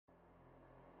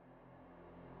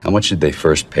How much did they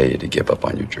first pay you to give up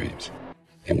on your dreams?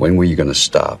 And when were you going to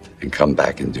stop and come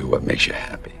back and do what makes you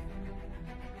happy?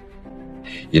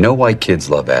 You know why kids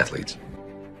love athletes?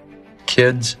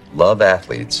 Kids love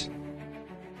athletes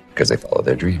because they follow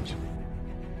their dreams.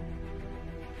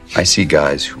 I see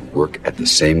guys who work at the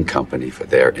same company for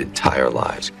their entire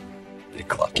lives. They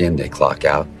clock in, they clock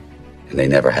out, and they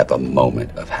never have a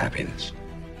moment of happiness.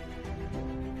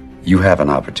 You have an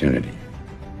opportunity.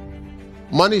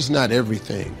 Money's not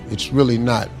everything. It's really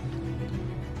not.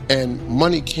 And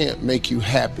money can't make you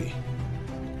happy.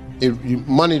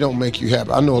 Money don't make you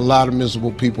happy. I know a lot of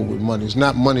miserable people with money. It's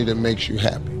not money that makes you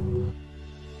happy.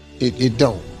 It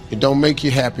don't. It don't make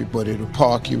you happy, but it'll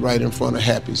park you right in front of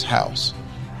Happy's house.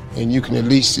 And you can at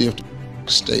least see if the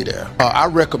stay there. I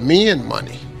recommend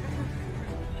money.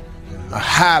 I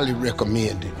highly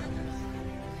recommend it.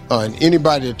 And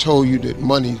anybody that told you that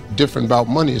money different about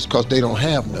money is because they don't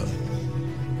have none.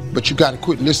 But you got to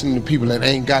quit listening to people that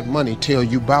ain't got money tell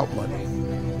you about money.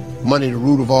 Money the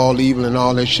root of all evil and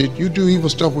all that shit. You do evil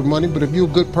stuff with money, but if you're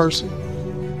a good person,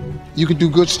 you can do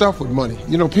good stuff with money.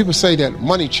 You know, people say that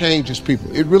money changes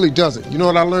people. It really doesn't. You know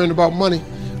what I learned about money?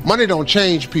 Money don't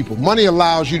change people. Money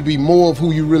allows you to be more of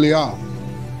who you really are.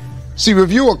 See,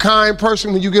 if you're a kind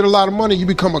person, when you get a lot of money, you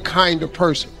become a kinder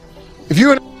person. If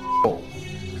you're an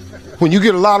when you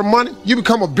get a lot of money, you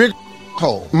become a big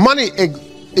hole. Money,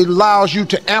 it allows you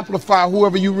to amplify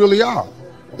whoever you really are.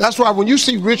 That's why when you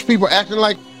see rich people acting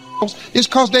like it's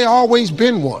because they always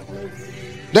been one.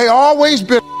 They always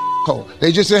been a hole.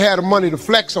 They just had the money to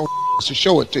flex on to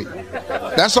show it to you.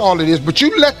 That's all it is. But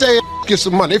you let their get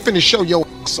some money. They finna show your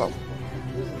something.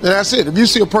 And that's it. If you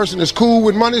see a person that's cool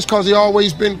with money, it's because he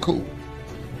always been cool.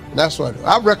 That's what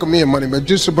I recommend money, but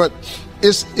it's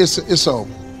all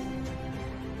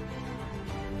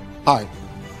right.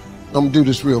 I'm gonna do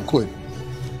this real quick.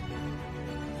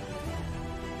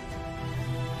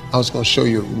 I was gonna show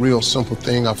you a real simple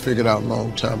thing I figured out a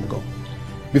long time ago.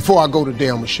 Before I go today,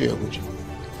 I'm gonna share it with you.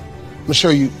 I'm gonna show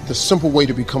you the simple way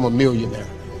to become a millionaire.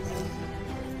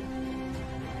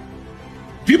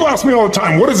 People ask me all the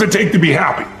time, what does it take to be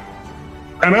happy?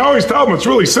 And I always tell them it's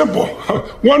really simple.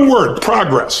 One word,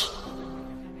 progress.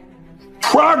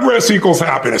 Progress equals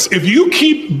happiness. If you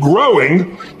keep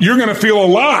growing, you're going to feel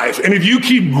alive. And if you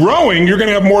keep growing, you're going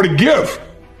to have more to give.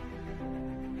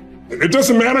 It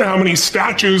doesn't matter how many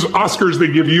statues, Oscars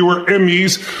they give you, or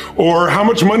Emmys, or how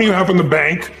much money you have in the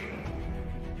bank.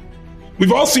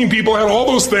 We've all seen people have all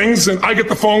those things, and I get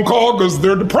the phone call because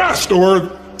they're depressed,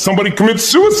 or somebody commits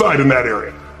suicide in that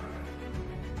area.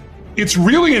 It's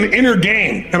really an inner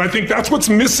game, and I think that's what's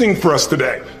missing for us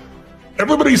today.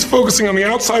 Everybody's focusing on the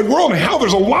outside world, and hell,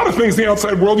 there's a lot of things in the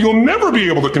outside world you'll never be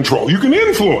able to control. You can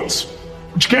influence,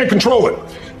 but you can't control it.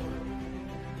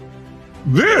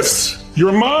 This,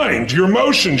 your mind, your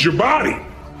emotions, your body,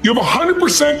 you have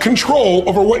 100% control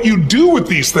over what you do with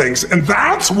these things, and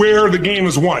that's where the game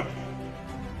is won.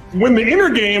 Win the inner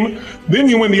game, then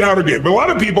you win the outer game. But a lot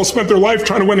of people spent their life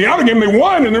trying to win the outer game, they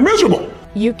won, and they're miserable.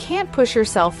 You can't push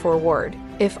yourself forward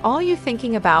if all you're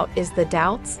thinking about is the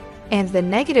doubts and the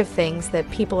negative things that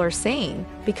people are saying,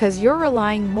 because you're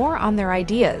relying more on their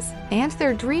ideas and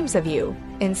their dreams of you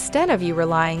instead of you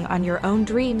relying on your own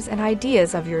dreams and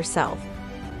ideas of yourself.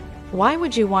 Why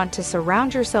would you want to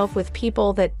surround yourself with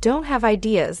people that don't have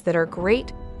ideas that are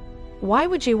great? Why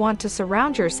would you want to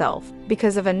surround yourself?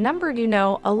 Because of a number you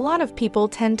know, a lot of people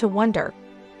tend to wonder,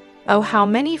 oh, how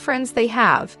many friends they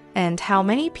have, and how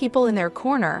many people in their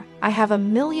corner. I have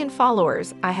 1 million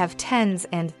followers. I have tens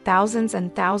and thousands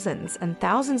and thousands and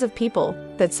thousands of people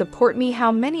that support me.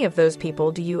 How many of those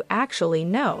people do you actually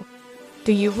know?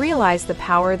 Do you realize the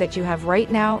power that you have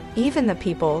right now? Even the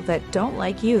people that don't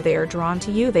like you, they are drawn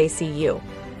to you, they see you.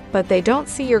 But they don't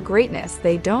see your greatness.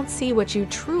 They don't see what you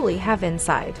truly have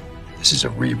inside. This is a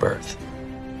rebirth.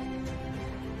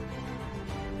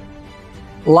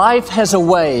 Life has a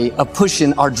way of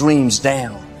pushing our dreams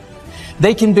down.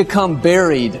 They can become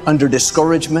buried under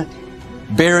discouragement,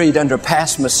 buried under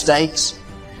past mistakes.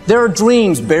 There are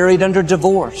dreams buried under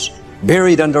divorce,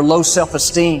 buried under low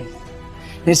self-esteem.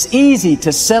 It's easy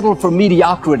to settle for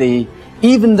mediocrity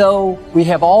even though we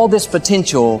have all this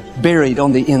potential buried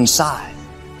on the inside.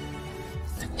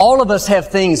 All of us have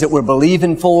things that we're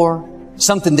believing for,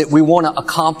 something that we want to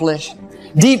accomplish.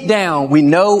 Deep down, we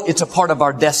know it's a part of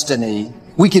our destiny.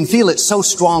 We can feel it so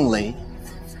strongly.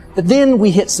 But then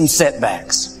we hit some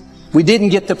setbacks. We didn't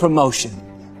get the promotion.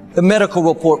 The medical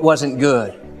report wasn't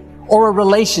good. Or a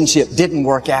relationship didn't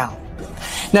work out.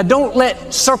 Now, don't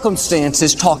let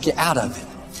circumstances talk you out of it.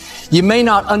 You may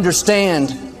not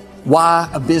understand why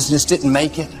a business didn't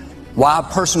make it, why a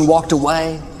person walked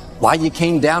away, why you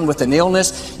came down with an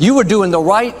illness. You were doing the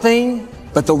right thing,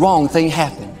 but the wrong thing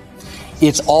happened.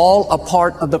 It's all a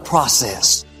part of the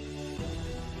process.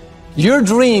 Your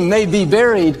dream may be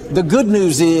buried. The good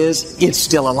news is it's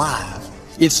still alive.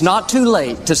 It's not too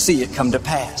late to see it come to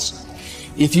pass.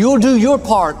 If you'll do your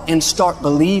part and start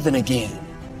believing again,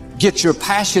 get your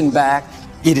passion back,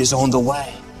 it is on the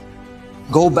way.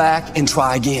 Go back and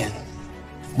try again.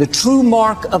 The true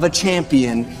mark of a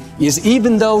champion is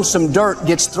even though some dirt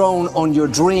gets thrown on your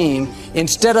dream,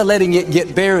 instead of letting it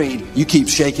get buried, you keep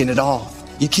shaking it off.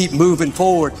 You keep moving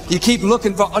forward. You keep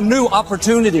looking for new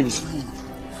opportunities.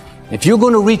 If you're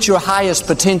going to reach your highest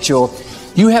potential,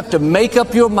 you have to make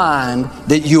up your mind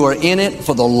that you are in it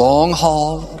for the long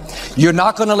haul. You're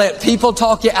not going to let people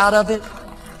talk you out of it.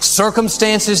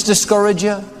 Circumstances discourage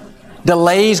you.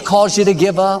 Delays cause you to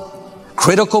give up.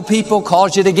 Critical people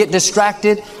cause you to get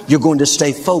distracted. You're going to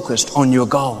stay focused on your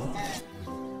goal.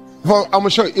 Well, I'm going to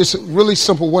show you. It's a really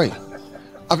simple way.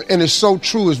 And it's so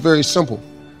true, it's very simple.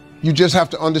 You just have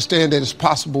to understand that it's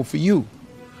possible for you.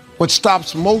 What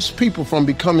stops most people from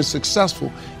becoming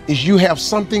successful is you have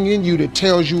something in you that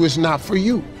tells you it's not for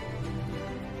you.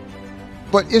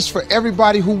 But it's for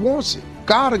everybody who wants it.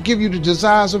 God will give you the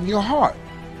desires of your heart.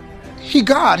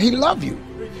 God, He loves you.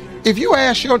 If you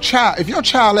ask your child, if your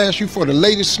child asks you for the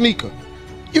latest sneaker,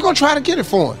 you're going to try to get it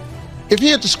for him. If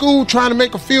he at the school trying to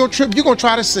make a field trip, you're going to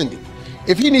try to send it.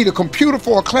 If he need a computer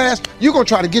for a class, you're going to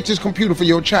try to get this computer for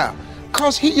your child.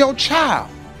 Because he your child.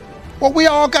 Well, we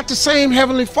all got the same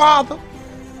Heavenly Father.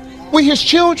 We His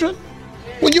children.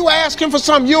 When you ask Him for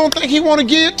something, you don't think He want to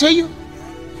give it to you?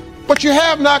 But you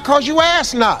have not because you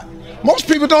ask not. Most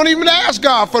people don't even ask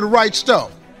God for the right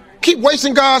stuff. Keep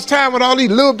wasting God's time with all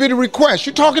these little bitty requests.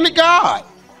 You're talking to God.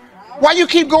 Why you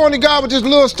keep going to God with this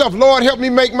little stuff? Lord, help me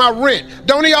make my rent.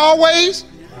 Don't He always?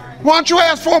 Why don't you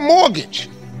ask for a mortgage?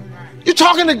 You're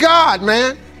talking to God,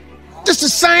 man. This is the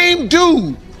same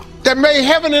dude that made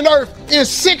heaven and earth in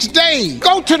 6 days.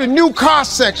 Go to the new car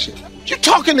section. You're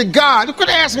talking to God. You're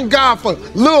asking God for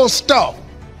little stuff.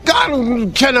 God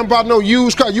don't care nothing about no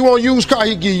used car. You want a used car,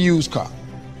 He'll give you a used car.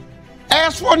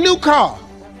 Ask for a new car.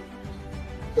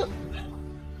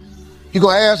 You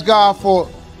gonna ask God for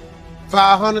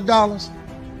 $500?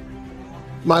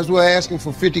 Might as well ask Him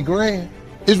for 50 grand.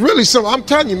 It's really simple. I'm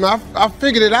telling you, man, I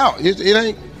figured it out.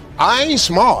 I ain't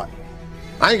smart.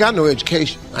 I ain't got no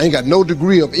education. I ain't got no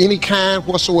degree of any kind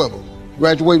whatsoever.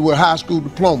 Graduated with a high school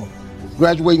diploma.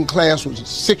 Graduating class was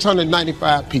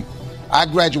 695 people. I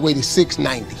graduated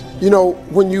 690. You know,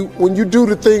 when you do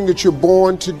the thing that you're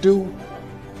born to do,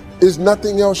 there's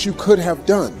nothing else you could have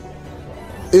done.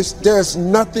 There's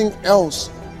nothing else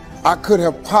I could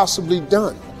have possibly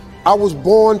done. I was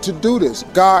born to do this.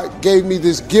 God gave me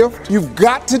this gift. You've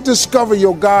got to discover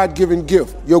your God-given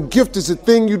gift. Your gift is the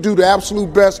thing you do the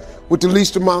absolute best with the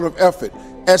least amount of effort.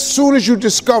 As soon as you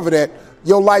discover that,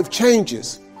 your life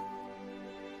changes.